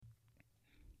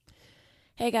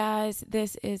Hey guys,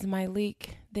 this is Myleik.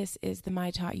 This is the My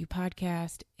Taught You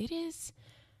podcast. It is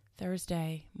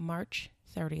Thursday, March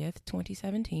 30th,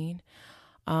 2017.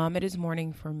 It is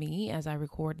morning for me as I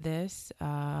record this.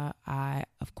 I,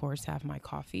 of course, have my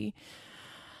coffee.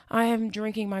 I am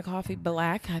drinking my coffee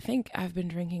black. I think I've been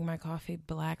drinking my coffee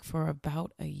black for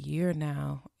about a year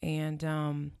now. And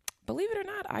believe it or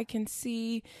not, I can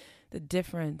see the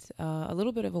difference, a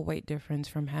little bit of a weight difference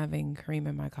from having cream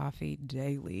in my coffee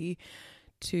daily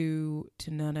to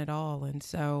none at all. And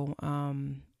so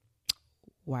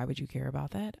why would you care about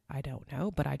that? I don't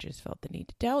know, but I just felt the need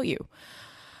to tell you.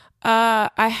 I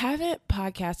haven't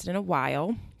podcasted in a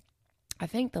while. I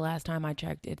think the last time I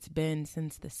checked, it's been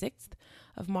since the 6th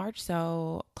of March,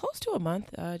 so close to a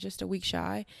month, just a week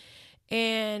shy.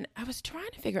 And I was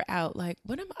trying to figure out,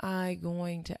 what am I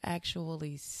going to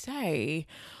actually say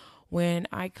when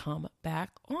I come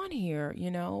back on here?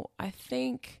 I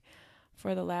think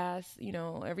for the last,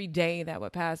 every day that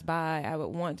would pass by, I would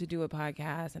want to do a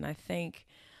podcast. And I think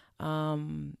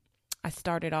I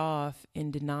started off in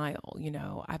denial.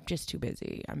 I'm just too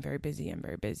busy. I'm very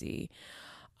busy.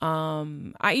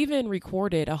 I even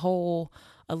recorded a whole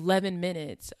 11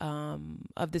 minutes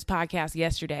of this podcast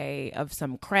yesterday of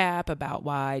some crap about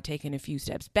why taking a few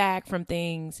steps back from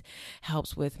things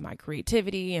helps with my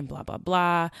creativity and blah, blah,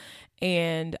 blah.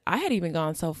 And I had even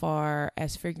gone so far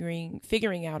as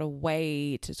figuring out a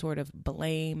way to sort of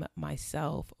blame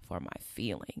myself for my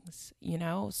feelings,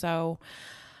 So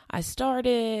I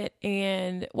started,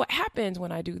 and what happens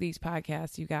when I do these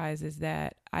podcasts, you guys, is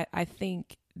that I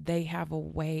think they have a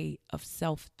way of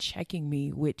self-checking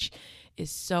me, which is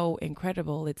so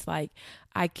incredible. It's like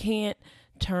I can't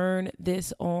turn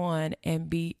this on and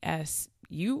BS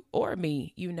you or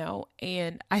me,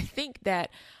 and I think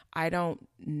that I don't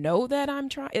know that I'm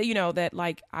trying,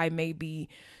 that I may be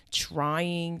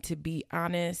trying to be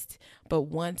honest, but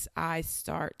once I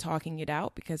start talking it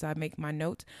out, because I make my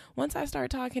notes, once I start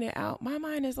talking it out, my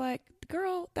mind is like,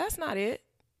 girl, that's not it.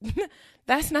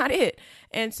 That's not it.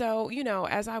 And so,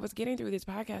 as I was getting through this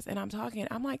podcast and I'm talking,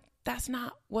 I'm like, that's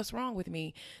not what's wrong with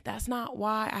me. That's not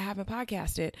why I haven't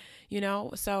podcasted,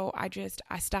 So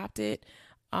I stopped it.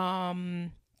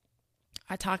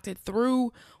 I talked it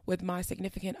through with my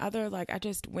significant other. I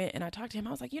just went and I talked to him.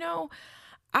 I was like,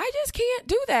 I just can't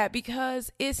do that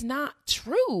because it's not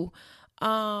true.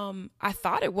 I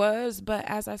thought it was, but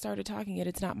as I started talking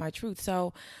it's not my truth.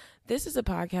 So this is a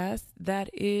podcast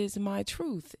that is my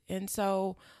truth. And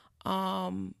so,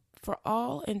 for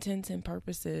all intents and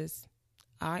purposes,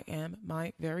 I am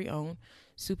my very own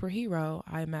superhero.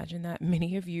 I imagine that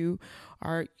many of you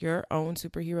are your own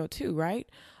superhero too, right?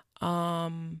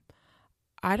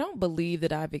 I don't believe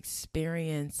that I've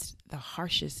experienced the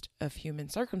harshest of human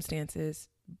circumstances,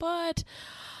 but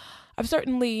I've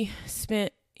certainly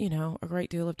spent, a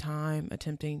great deal of time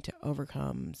attempting to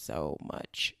overcome so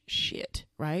much shit,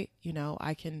 right?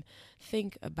 I can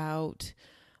think about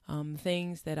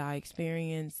things that I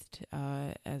experienced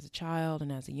as a child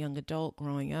and as a young adult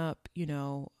growing up,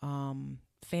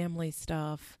 family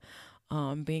stuff,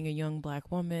 being a young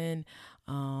Black woman,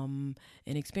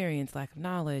 inexperience, lack of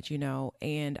knowledge,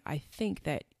 and I think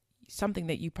that something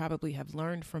that you probably have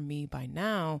learned from me by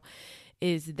now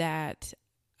is that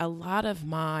a lot of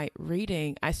my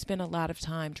reading, I spend a lot of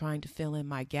time trying to fill in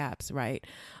my gaps, right?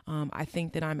 I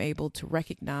think that I'm able to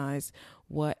recognize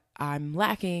what I'm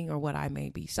lacking or what I may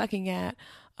be sucking at,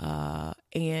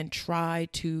 and try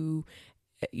to,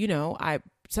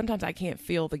 sometimes I can't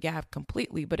fill the gap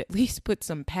completely, but at least put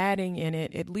some padding in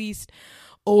it, at least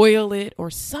oil it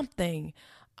or something.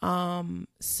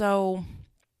 So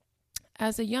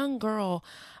as a young girl,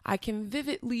 I can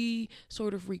vividly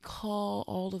sort of recall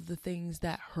all of the things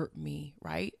that hurt me,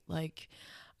 right?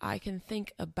 I can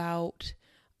think about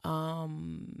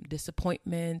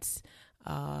disappointments.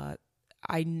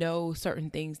 I know certain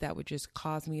things that would just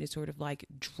cause me to sort of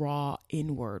draw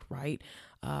inward, right?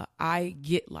 I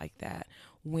get like that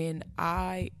when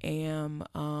I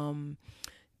am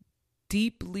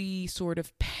deeply sort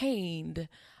of pained.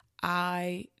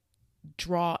 I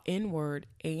draw inward,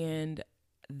 and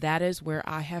that is where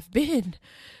I have been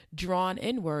drawn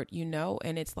inward,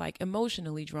 and it's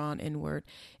emotionally drawn inward.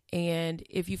 And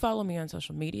if you follow me on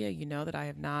social media, you know that I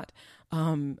have not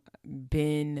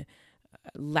been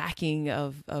lacking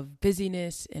of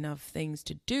busyness and of things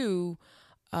to do,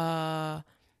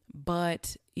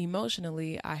 but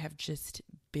emotionally I have just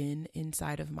been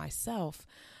inside of myself.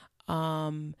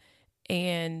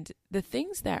 And the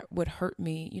things that would hurt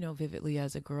me, vividly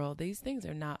as a girl, these things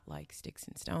are not like sticks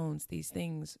and stones. These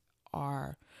things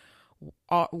are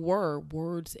were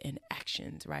words and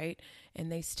actions, right?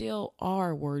 And they still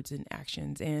are words and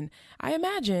actions. And I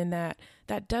imagine that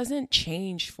that doesn't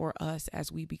change for us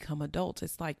as we become adults.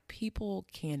 It's like people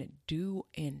can do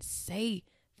and say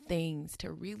things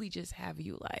to really just have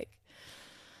you like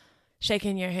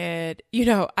shaking your head.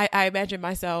 I imagine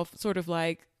myself sort of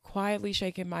like quietly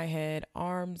shaking my head,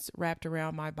 arms wrapped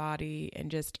around my body,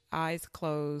 and just eyes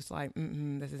closed, like,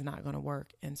 this is not going to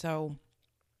work. And so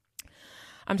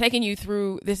I'm taking you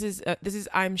through,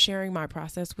 I'm sharing my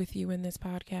process with you in this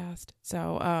podcast.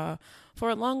 So, for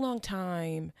a long, long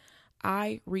time,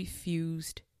 I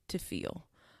refused to feel.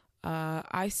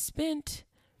 I spent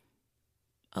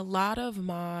a lot of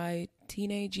my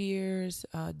teenage years,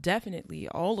 definitely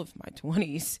all of my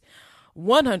 20s,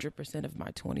 100% of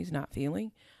my 20s not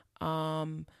feeling.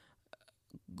 The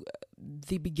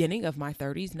beginning of my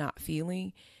 30s not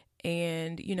feeling.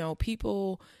 And,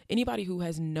 anybody who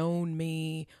has known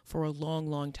me for a long,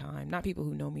 long time, not people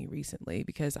who know me recently,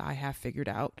 because I have figured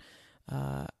out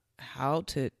how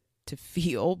to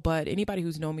feel, but anybody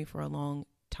who's known me for a long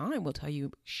time will tell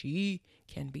you she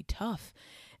can be tough.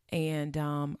 And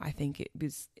I think it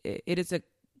is a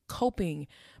coping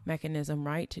mechanism,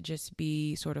 right? To just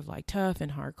be sort of like tough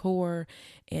and hardcore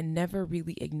and never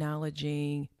really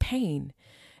acknowledging pain.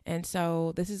 And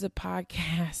so this is a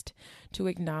podcast to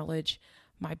acknowledge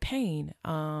my pain.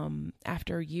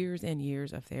 After years and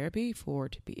years of therapy,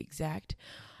 to be exact,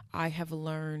 I have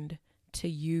learned to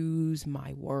use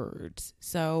my words.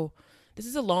 So this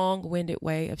is a long-winded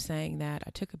way of saying that I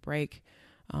took a break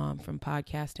from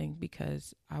podcasting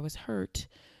because I was hurt.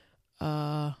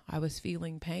 I was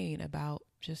feeling pain about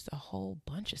just a whole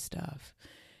bunch of stuff.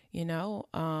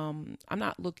 I'm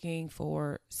not looking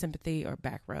for sympathy or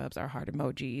back rubs or heart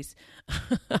emojis.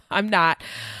 I'm not.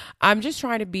 I'm just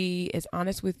trying to be as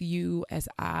honest with you as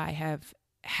I have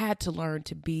had to learn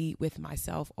to be with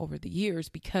myself over the years,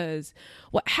 because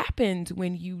what happens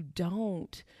when you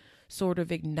don't sort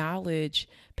of acknowledge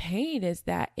pain is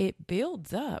that it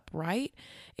builds up, right?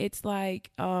 It's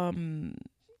like,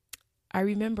 I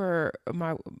remember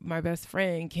my best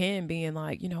friend Kim being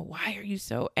like, why are you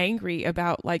so angry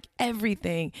about like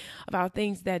everything, about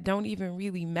things that don't even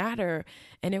really matter?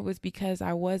 And it was because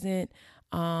I wasn't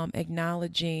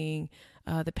acknowledging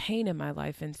the pain in my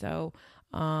life. And so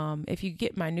if you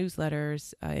get my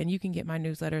newsletters, and you can get my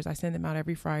newsletters, I send them out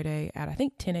every Friday at I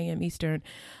think 10 a.m. Eastern.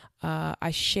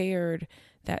 I shared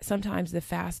that sometimes the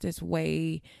fastest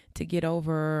way to get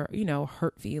over,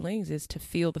 hurt feelings is to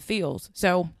feel the feels.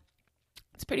 So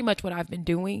it's pretty much what I've been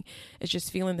doing, is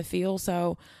just feeling the feel.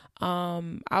 So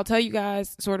I'll tell you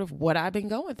guys sort of what I've been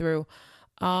going through.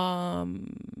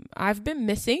 I've been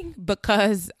missing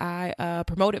because I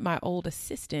promoted my old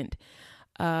assistant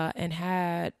and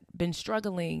had been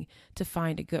struggling to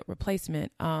find a good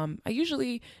replacement. I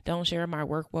usually don't share my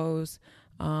work woes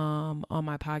on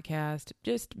my podcast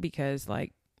just because I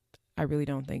really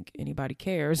don't think anybody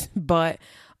cares. But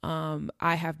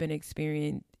I have been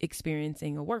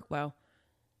experiencing a work woe.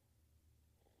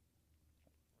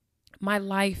 My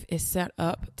life is set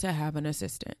up to have an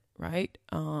assistant, right?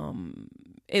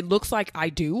 It looks like I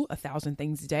do 1,000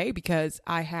 things a day because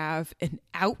I have an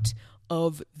out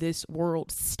of this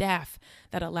world staff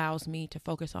that allows me to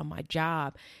focus on my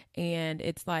job. And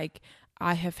it's like,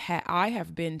 I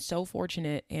have been so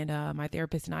fortunate, and my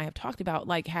therapist and I have talked about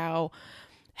like how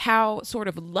sort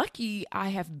of lucky I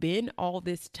have been all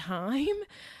this time,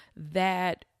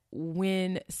 that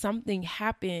when something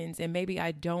happens and maybe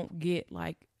I don't get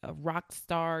like a rock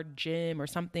star gym or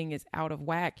something is out of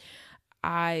whack,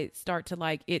 I start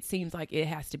to it seems like it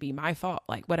has to be my fault.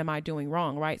 Like, what am I doing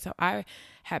wrong? Right. So I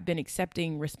have been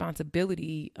accepting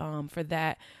responsibility for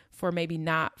that, for maybe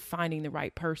not finding the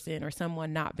right person or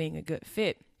someone not being a good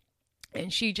fit.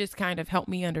 And she just kind of helped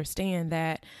me understand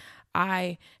that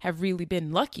I have really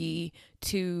been lucky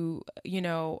to,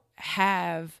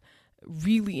 have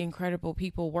really incredible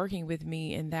people working with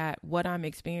me, and that what I'm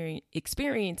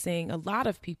experiencing, a lot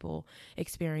of people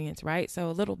experience, right? So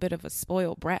a little bit of a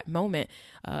spoiled brat moment.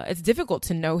 It's difficult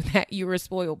to know that you're a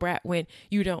spoiled brat when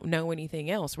you don't know anything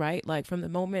else, right? Like, from the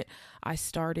moment I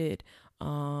started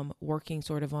working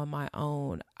sort of on my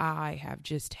own, I have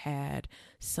just had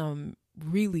some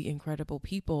really incredible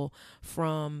people,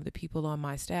 from the people on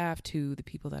my staff to the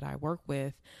people that I work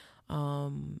with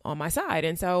on my side.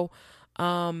 And so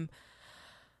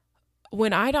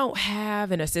when I don't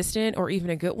have an assistant or even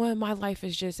a good one, my life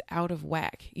is just out of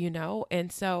whack,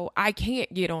 And so I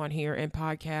can't get on here and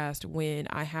podcast when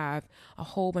I have a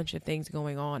whole bunch of things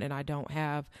going on and I don't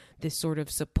have this sort of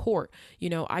support.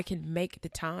 I can make the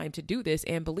time to do this.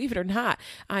 And believe it or not,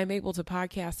 I'm able to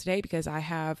podcast today because I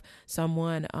have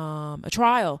someone, a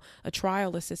trial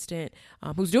assistant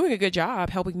who's doing a good job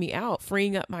helping me out,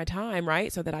 freeing up my time,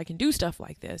 right? So that I can do stuff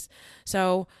like this.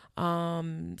 So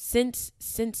since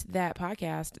that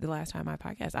podcast, the last time I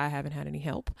podcast, I haven't had any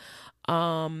help.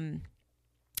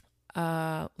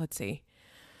 Let's see.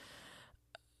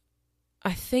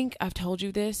 I think I've told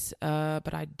you this,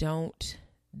 but I don't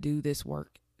do this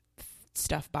work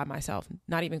stuff by myself,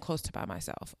 not even close to by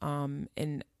myself.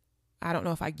 And I don't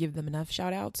know if I give them enough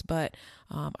shout outs, but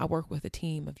I work with a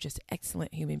team of just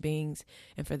excellent human beings.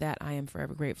 And for that, I am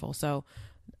forever grateful. So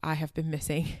I have been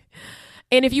missing.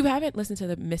 And if you haven't listened to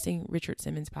the Missing Richard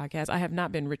Simmons podcast, I have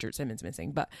not been Richard Simmons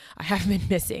missing, but I have been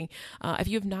missing. If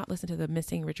you have not listened to the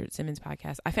Missing Richard Simmons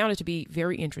podcast, I found it to be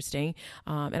very interesting.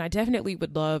 And I definitely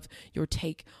would love your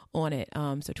take on it.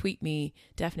 So tweet me,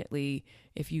 definitely,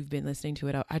 if you've been listening to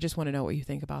it. I just want to know what you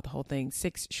think about the whole thing.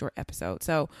 6 short episodes.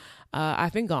 So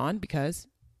I've been gone because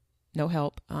no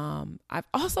help. I've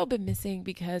also been missing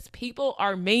because people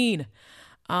are mean.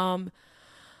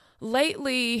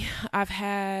 Lately, I've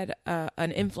had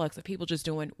an influx of people just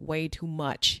doing way too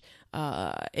much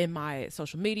in my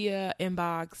social media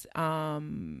inbox.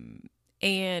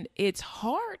 And it's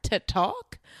hard to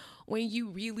talk when you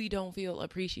really don't feel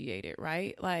appreciated,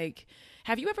 right? Like,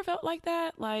 have you ever felt like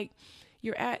that? Like,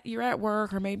 you're at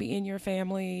work or maybe in your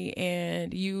family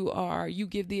and you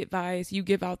give the advice, you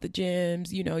give out the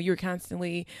gems, you're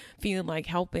constantly feeling like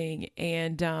helping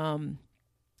and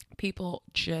people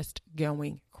just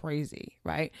going crazy,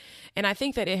 right? And I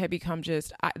think that it had become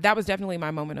that was definitely my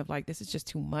moment of like, this is just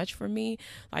too much for me.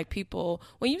 Like people,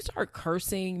 when you start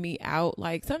cursing me out,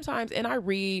 like sometimes, and I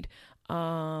read,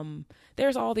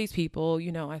 there's all these people,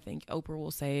 I think Oprah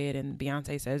will say it and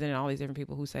Beyonce says it and all these different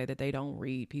people who say that they don't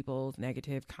read people's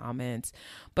negative comments.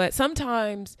 But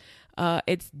sometimes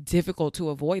it's difficult to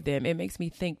avoid them. It makes me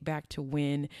think back to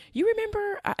when you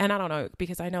remember, and I don't know,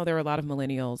 because I know there are a lot of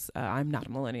millennials. I'm not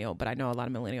a millennial, but I know a lot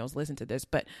of millennials listen to this.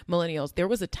 But millennials, there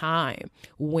was a time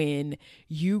when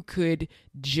you could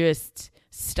just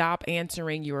stop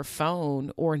answering your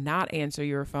phone or not answer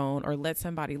your phone or let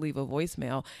somebody leave a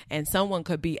voicemail and someone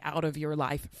could be out of your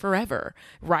life forever,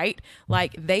 right?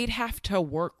 Like they'd have to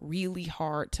work really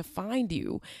hard to find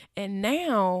you. And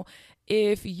now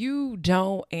if you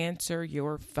don't answer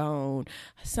your phone,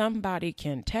 somebody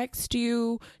can text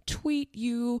you, tweet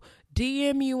you,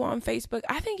 DM you on Facebook.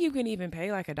 I think you can even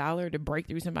pay like $1 to break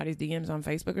through somebody's DMs on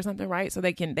Facebook or something, right? So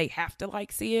they have to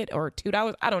like see it, or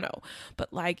 $2. I don't know.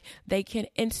 But like they can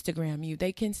Instagram you,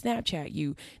 they can Snapchat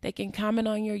you, they can comment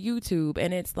on your YouTube,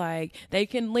 and it's like they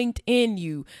can LinkedIn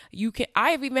you.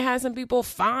 I've even had some people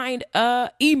find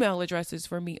email addresses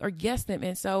for me or guess them.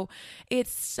 And so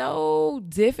it's so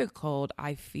difficult,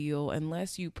 I feel,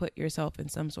 unless you put yourself in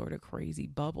some sort of crazy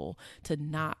bubble to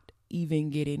not even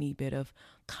get any bit of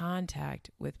contact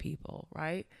with people,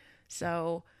 right?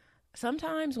 So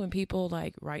sometimes when people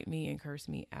like write me and curse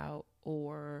me out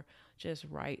or just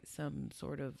write some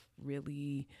sort of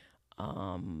really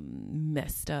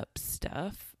messed up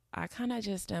stuff, I kind of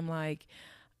just am like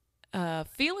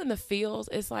feeling the feels.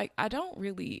 It's like I don't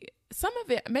really, some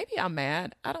of it, maybe I'm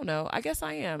mad, I don't know, I guess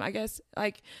I am. I guess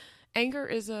like anger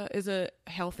is a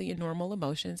healthy and normal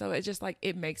emotion. So it's just like,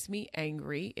 it makes me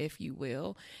angry, if you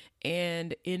will.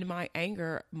 And in my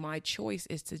anger, my choice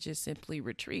is to just simply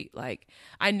retreat. Like,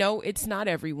 I know it's not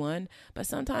everyone, but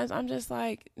sometimes I'm just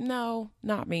like, no,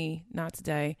 not me, not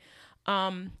today.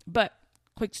 But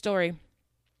quick story,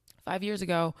 5 years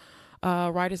ago,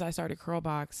 right as I started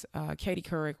Curlbox, Katie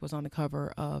Couric was on the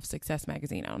cover of Success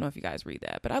Magazine. I don't know if you guys read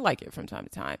that, but I like it from time to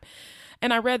time.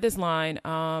 And I read this line,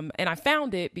 and I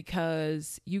found it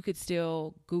because you could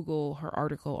still Google her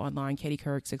article online, Katie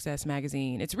Couric, Success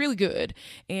Magazine. It's really good.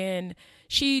 And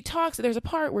there's a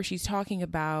part where she's talking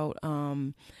about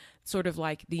sort of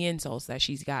like the insults that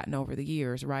she's gotten over the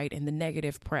years, right? And the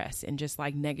negative press and just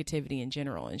like negativity in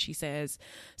general. And she says,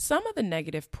 some of the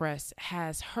negative press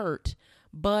has hurt,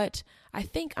 but I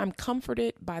think I'm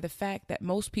comforted by the fact that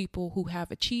most people who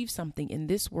have achieved something in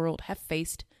this world have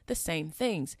faced the same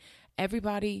things.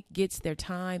 Everybody gets their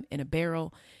time in a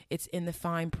barrel. It's in the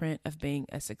fine print of being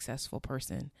a successful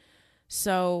person.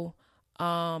 So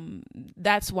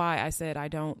that's why I said I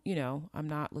don't, I'm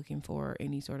not looking for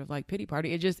any sort of like pity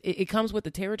party. It comes with the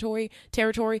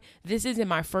territory. This isn't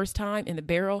my first time in the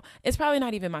barrel. It's probably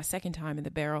not even my second time in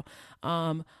the barrel.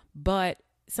 But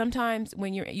sometimes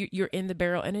when you're in the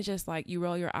barrel and it's just like you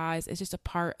roll your eyes, it's just a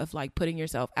part of like putting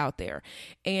yourself out there.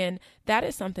 And that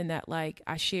is something that like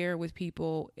I share with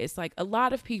people. It's like a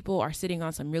lot of people are sitting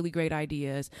on some really great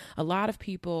ideas. A lot of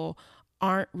people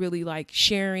aren't really like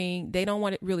sharing. They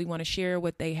don't really want to share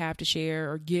what they have to share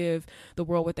or give the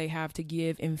world what they have to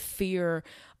give in fear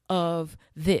of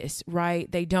this,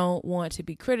 right? They don't want to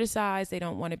be criticized. They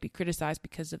don't want to be criticized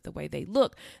because of the way they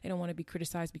look. They don't want to be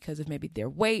criticized because of maybe their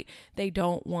weight. They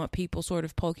don't want people sort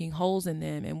of poking holes in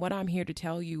them. And what I'm here to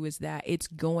tell you is that it's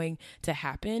going to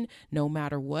happen no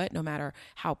matter what, no matter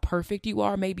how perfect you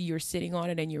are. Maybe you're sitting on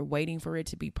it and you're waiting for it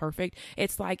to be perfect.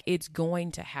 It's like it's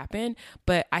going to happen.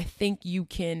 But I think you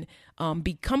can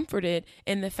be comforted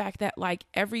in the fact that like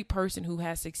every person who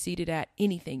has succeeded at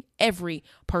anything, every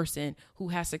person who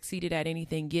has succeeded at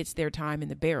anything gets their time in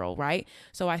the barrel, right?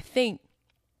 So I think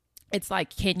it's like,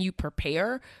 can you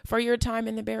prepare for your time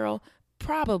in the barrel?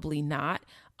 Probably not.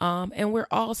 And we're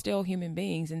all still human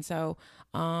beings. And so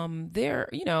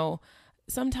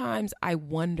sometimes I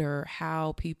wonder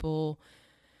how people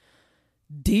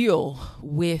deal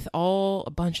with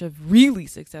a bunch of really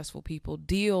successful people,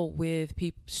 deal with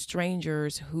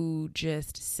strangers who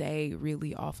just say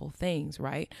really awful things,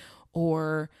 right?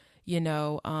 Or,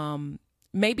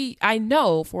 maybe I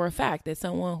know for a fact that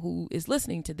someone who is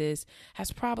listening to this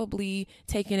has probably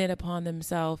taken it upon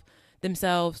themselves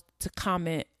to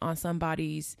comment on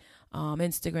somebody's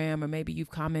Instagram, or maybe you've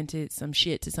commented some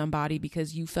shit to somebody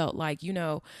because you felt like,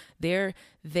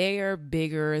 they're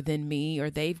bigger than me, or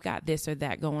they've got this or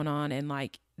that going on, and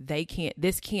like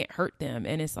this can't hurt them.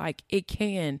 And it's like, it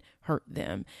can hurt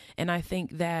them. And I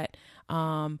think that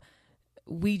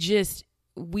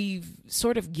we've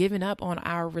sort of given up on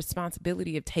our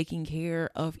responsibility of taking care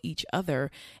of each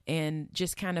other, and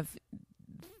just kind of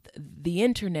the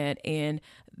internet and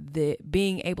the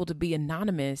being able to be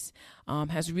anonymous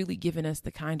has really given us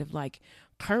the kind of like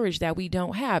courage that we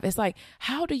don't have. It's like,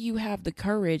 how do you have the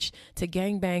courage to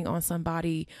gangbang on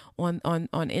somebody on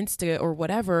Insta or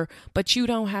whatever, but you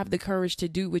don't have the courage to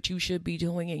do what you should be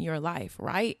doing in your life,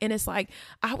 right? And it's like,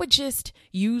 I would just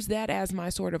use that as my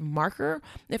sort of marker.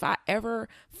 If I ever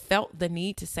felt the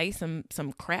need to say some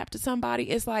crap to somebody,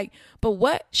 it's like, but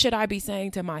what should I be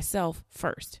saying to myself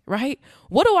first, right?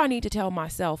 What do I need to tell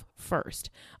myself first?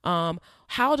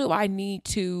 How do I need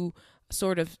to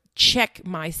sort of check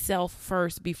myself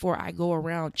first before I go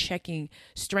around checking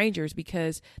strangers?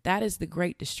 Because that is the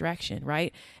great distraction,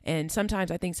 right? And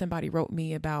sometimes I think somebody wrote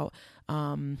me about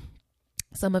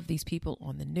some of these people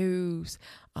on the news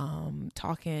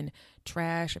talking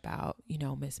trash about,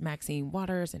 Miss Maxine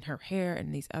Waters and her hair,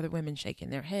 and these other women shaking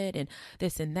their head and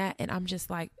this and that. And I'm just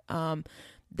like,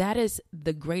 that is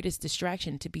the greatest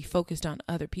distraction, to be focused on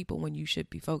other people when you should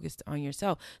be focused on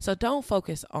yourself. So don't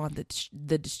focus on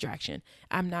the distraction.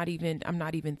 I'm not even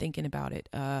thinking about it.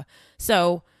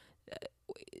 So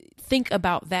think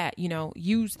about that,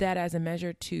 use that as a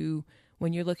measure to,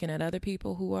 when you're looking at other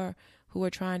people who are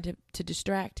trying to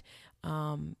distract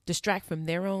from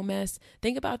their own mess.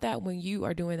 Think about that when you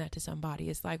are doing that to somebody.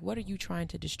 It's like, what are you trying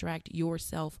to distract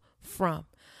yourself from?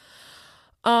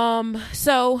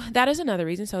 So that is another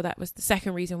reason. So that was the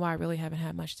second reason why I really haven't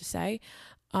had much to say.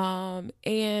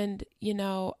 And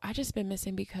I just been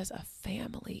missing because of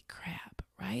family crap,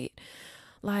 right?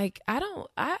 Like, I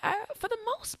for the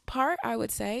most part, I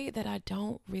would say that I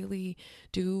don't really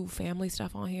do family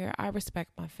stuff on here. I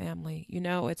respect my family.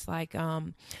 It's like,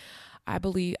 I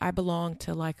believe I belong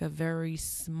to like a very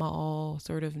small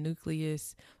sort of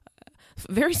nucleus,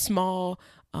 very small,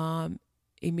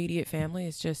 immediate family.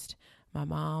 It's just my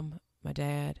mom, my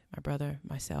dad, my brother,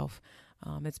 myself.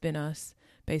 It's been us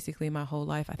basically my whole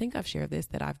life. I think I've shared this,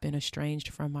 that I've been estranged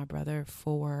from my brother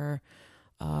for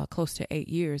close to 8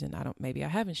 years. And maybe I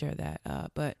haven't shared that,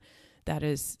 but that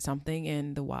is something,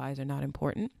 and the whys are not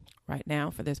important right now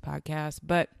for this podcast.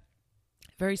 But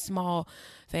very small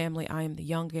family. I am the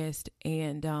youngest,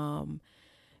 and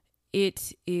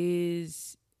it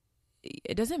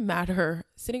doesn't matter.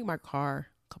 Sitting in my car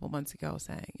a couple months ago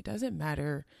saying, it doesn't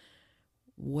matter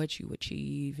what you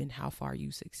achieve and how far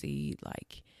you succeed.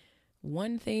 Like,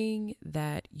 one thing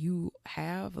that you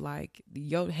have, like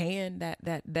your hand,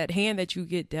 that hand that you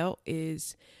get dealt,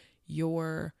 is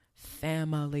your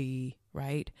family,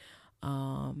 right?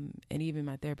 And even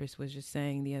my therapist was just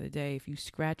saying the other day, if you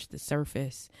scratch the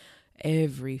surface,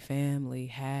 every family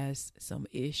has some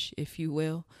ish, if you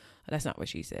will. That's not what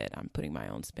she said. I'm putting my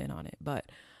own spin on it. But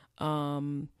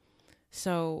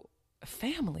so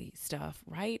family stuff,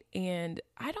 right? And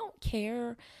I don't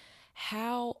care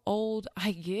how old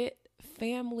I get,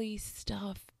 family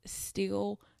stuff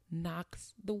still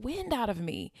knocks the wind out of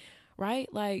me, right?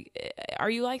 Like, are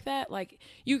you like that? Like,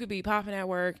 you could be popping at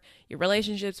work, your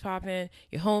relationship's popping,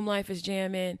 your home life is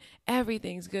jamming,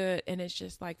 everything's good. And it's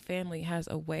just like family has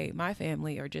a way, my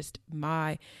family or just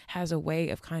has a way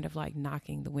of kind of like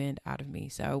knocking the wind out of me.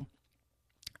 So,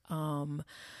 my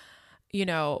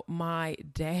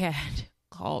dad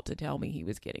called to tell me he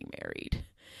was getting married.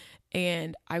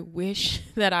 And I wish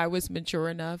that I was mature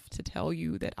enough to tell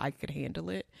you that I could handle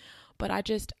it, but I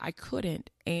couldn't.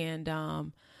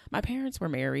 And my parents were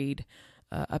married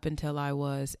up until I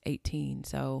was 18.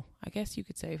 So I guess you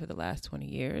could say for the last 20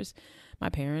 years, my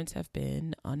parents have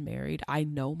been unmarried. I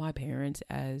know my parents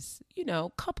as,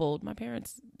 coupled. My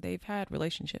parents, they've had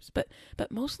relationships, but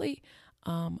mostly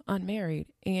unmarried.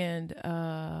 And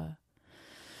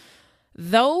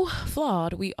though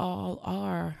flawed, we all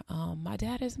are. My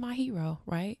dad is my hero,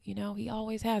 right? He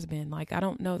always has been. Like, I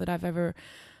don't know that I've ever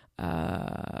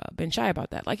been shy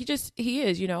about that. Like, he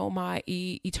is, my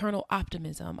eternal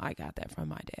optimism. I got that from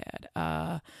my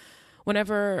dad.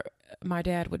 Whenever my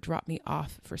dad would drop me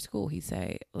off for school, he'd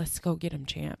say, "Let's go get him,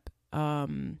 champ."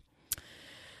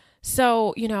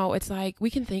 So, it's like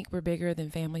we can think we're bigger than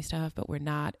family stuff, but we're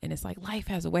not. And it's like life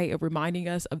has a way of reminding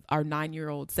us of our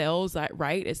 9-year-old selves,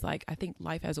 right? It's like I think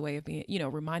life has a way of being,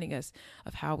 reminding us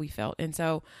of how we felt. And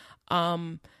so,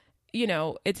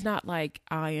 it's not like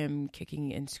I am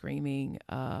kicking and screaming.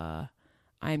 I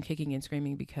am kicking and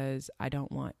screaming because I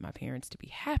don't want my parents to be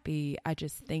happy. I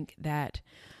just think that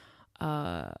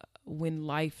when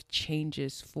life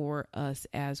changes for us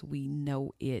as we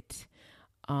know it,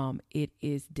 it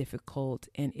is difficult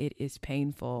and it is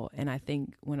painful. And I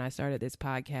think when I started this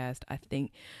podcast,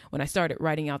 when I started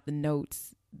writing out the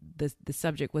notes, the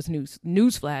subject was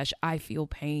newsflash. I feel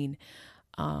pain.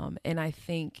 And I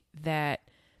think that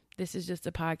this is just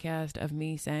a podcast of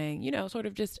me saying, sort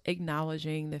of just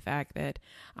acknowledging the fact that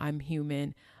I'm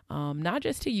human, not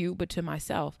just to you, but to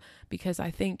myself, because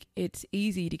I think it's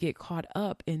easy to get caught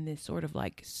up in this sort of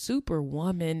like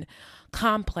superwoman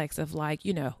complex of like,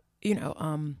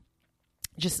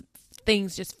 just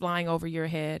things just flying over your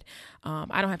head.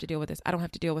 I don't have to deal with this. I don't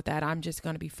have to deal with that. I'm just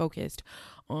going to be focused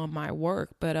on my work.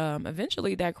 But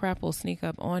eventually that crap will sneak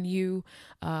up on you.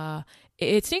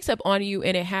 It sneaks up on you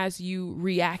and it has you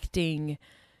reacting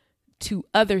to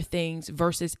other things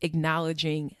versus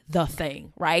acknowledging the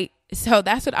thing, right? So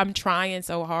that's what I'm trying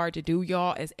so hard to do,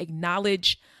 y'all, is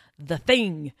acknowledge the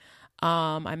thing.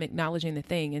 I'm acknowledging the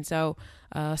thing. And so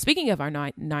speaking of our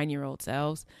 9-year-old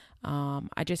selves,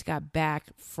 I just got back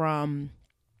from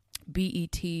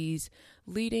BET's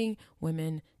Leading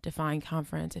Women Define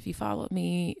Conference. If you follow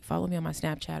me on my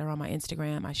Snapchat or on my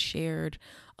Instagram, I shared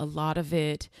a lot of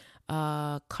it.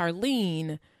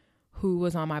 Carlene, who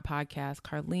was on my podcast,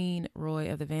 Carlene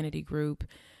Roy of the Vanity Group,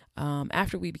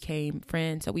 after we became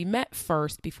friends. So we met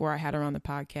first before I had her on the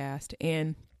podcast,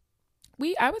 and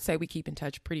I would say we keep in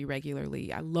touch pretty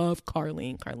regularly. I love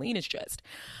Carlene. Carlene is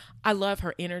I love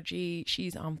her energy.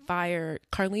 She's on fire.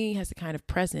 Carlene has the kind of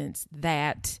presence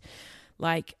that,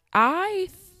 like,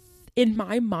 in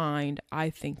my mind, I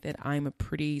think that I'm a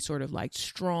pretty sort of like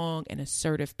strong and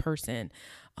assertive person.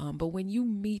 But when you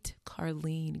meet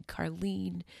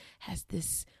Carlene has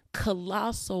this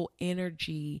colossal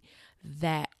energy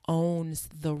that owns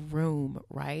the room,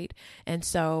 right? And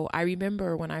so I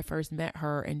remember when I first met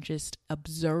her and just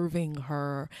observing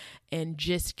her and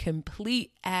just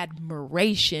complete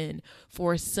admiration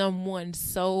for someone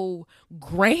so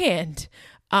grand.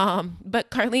 But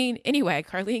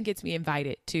Carlene gets me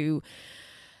invited to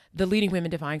the Leading Women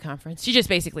Define Conference. She just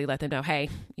basically let them know, hey,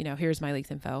 here's my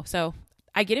leaks info. So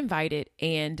I get invited,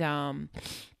 and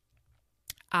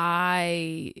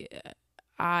I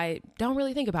don't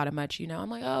really think about it much. I'm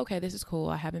like, oh, okay, this is cool.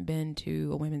 I haven't been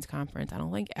to a women's conference, I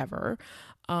don't think ever.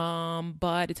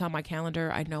 But it's on my calendar.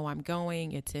 I know I'm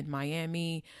going. It's in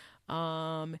Miami.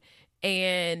 And,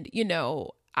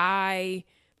 I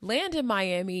land in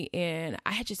Miami, and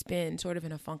I had just been sort of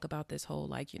in a funk about this whole,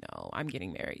 like, I'm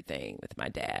getting married thing with my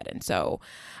dad. And so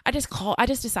I just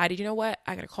decided, you know what?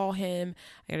 I got to call him.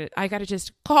 I got to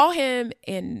just call him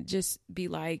and just be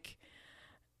like,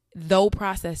 though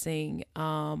processing,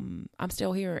 I'm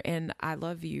still here and I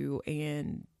love you.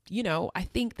 And, I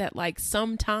think that like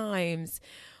sometimes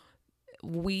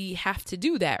we have to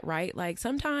do that, right? Like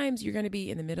sometimes you're going to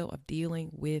be in the middle of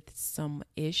dealing with some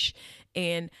ish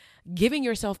and giving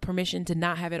yourself permission to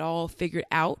not have it all figured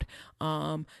out,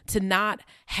 to not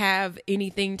have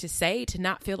anything to say, to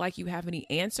not feel like you have any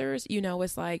answers.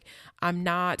 It's like, I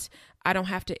don't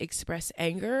have to express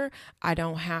anger. I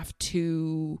don't have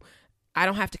to I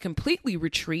don't have to completely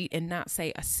retreat and not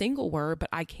say a single word, but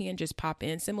I can just pop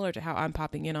in, similar to how I'm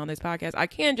popping in on this podcast. I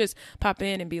can just pop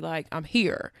in and be like, I'm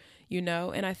here,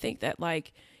 and I think that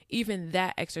like even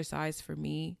that exercise for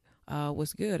me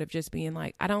was good, of just being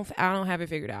like, I don't have it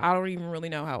figured out. I don't even really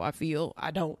know how I feel.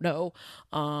 I don't know.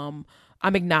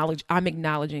 I'm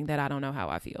acknowledging that I don't know how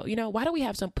I feel. Why do we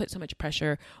put so much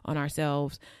pressure on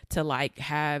ourselves to like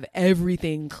have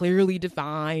everything clearly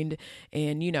defined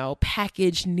and,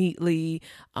 packaged neatly?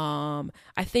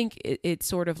 I think it's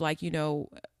sort of like,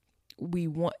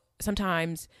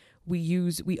 sometimes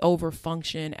we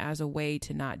overfunction as a way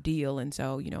to not deal. And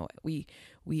so,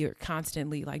 we are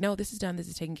constantly like, no, this is done. This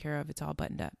is taken care of. It's all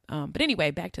buttoned up. But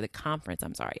anyway, back to the conference.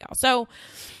 I'm sorry, y'all. So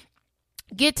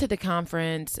get to the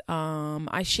conference.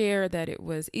 I share that it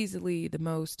was easily the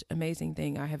most amazing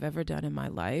thing I have ever done in my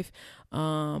life.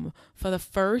 For the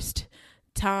first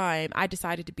time, I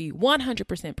decided to be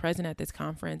 100% present at this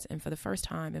conference. And for the first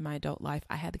time in my adult life,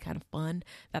 I had the kind of fun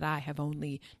that I have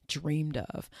only dreamed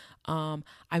of.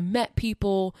 I met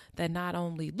people that not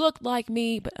only looked like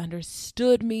me, but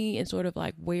understood me and sort of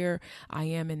like where I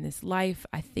am in this life.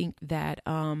 I think that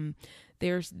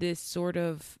there's this sort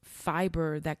of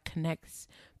fiber that connects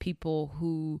people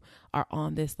who are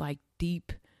on this like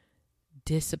deep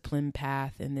discipline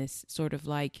path and this sort of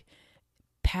like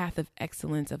path of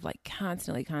excellence of like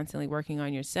constantly working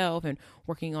on yourself and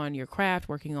working on your craft,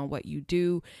 working on what you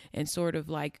do and sort of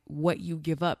like what you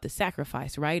give up, the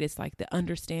sacrifice, right? It's like the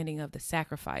understanding of the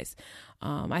sacrifice.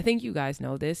 I think you guys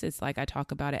know this. It's like I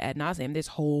talk about it ad nauseum. This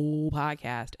whole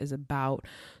podcast is about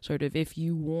sort of, if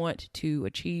you want to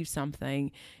achieve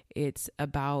something, it's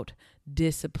about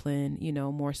discipline,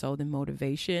 more so than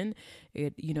motivation.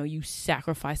 You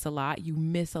sacrifice a lot, you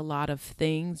miss a lot of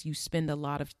things, you spend a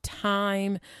lot of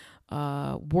time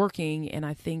working. And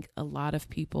I think a lot of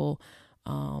people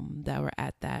that were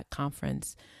at that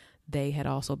conference, they had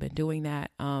also been doing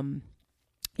that.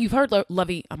 You've heard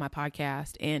Lovey on my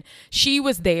podcast, and she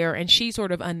was there, and she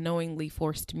sort of unknowingly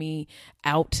forced me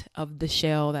out of the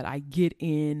shell that I get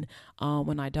in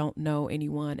when I don't know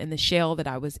anyone, and the shell that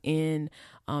I was in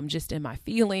just in my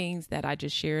feelings that I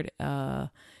just shared in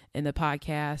the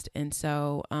podcast. And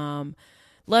so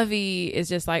Lovey is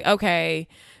just like, okay,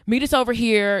 meet us over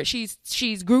here.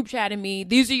 She's group chatting me.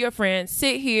 These are your friends.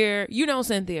 Sit here. You know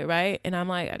Cynthia, right? And I'm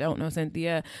like, I don't know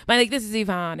Cynthia. But like, this is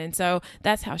Yvonne. And so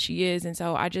that's how she is. And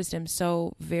so I just am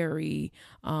so very,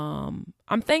 I'm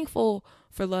thankful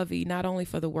for Lovey, not only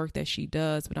for the work that she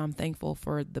does, but I'm thankful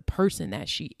for the person that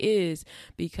she is,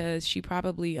 because she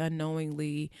probably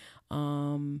unknowingly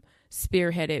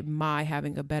spearheaded my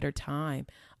having a better time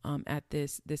at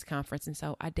this conference. And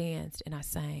so I danced and I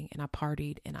sang and I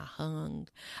partied and I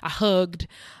hugged,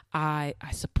 I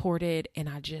supported, and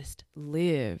I just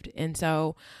lived. And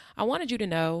so I wanted you to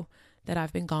know that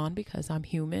I've been gone because I'm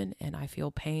human and I feel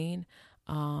pain.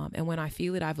 And when I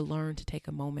feel it, I've learned to take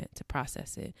a moment to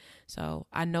process it. So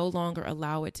I no longer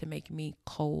allow it to make me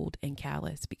cold and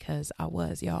callous, because I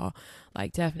was, y'all,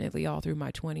 like definitely all through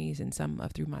my 20s and some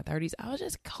of through my 30s, I was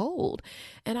just cold,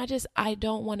 and I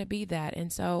don't want to be that.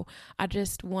 And so I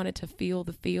just wanted to feel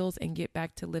the feels and get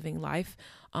back to living life.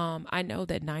 I know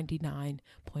that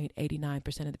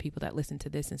 99.89% of the people that listen to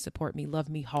this and support me love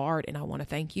me hard, and I want to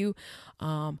thank you.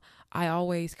 I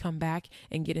always come back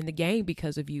and get in the game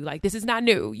because of you. Like, this is not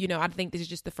new. I think this is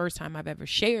just the first time I've ever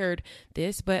shared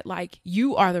this, but like,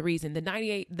 you are the reason. The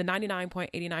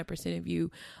 99.89% of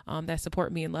you that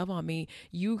support me and love on me,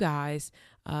 you guys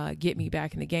get me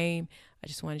back in the game. I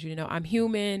just wanted you to know I'm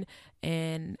human,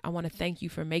 and I want to thank you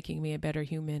for making me a better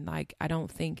human. Like, I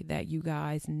don't think that you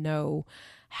guys know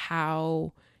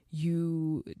how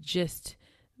you just,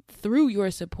 through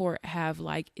your support, have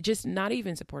like, just not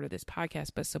even support of this podcast,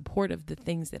 but support of the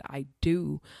things that I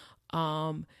do,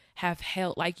 have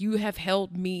held, like, you have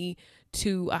held me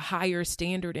to a higher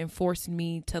standard and forced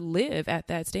me to live at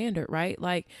that standard, right?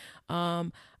 Like,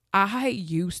 I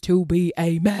used to be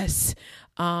a mess,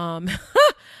 a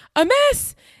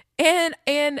mess.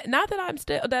 And not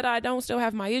that I don't still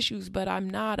have my issues, but I'm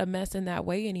not a mess in that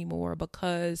way anymore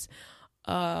because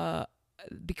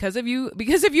of you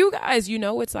guys.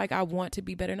 It's like, I want to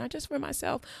be better, not just for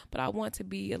myself, but I want to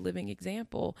be a living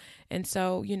example. And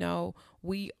so,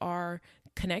 we are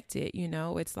connected.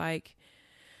 It's like,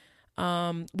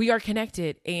 we are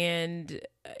connected, and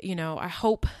I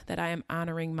hope that I am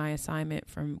honoring my assignment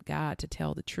from God to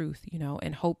tell the truth,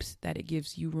 in hopes that it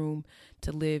gives you room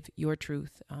to live your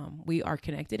truth. We are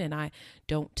connected, and I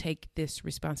don't take this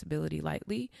responsibility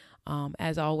lightly.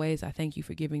 As always, I thank you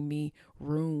for giving me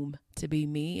room to be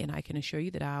me, and I can assure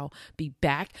you that I'll be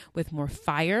back with more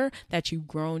fire that you've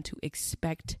grown to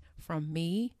expect from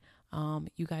me.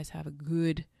 You guys have a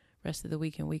good rest of the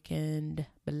week and weekend.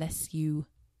 Bless you.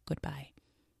 Goodbye.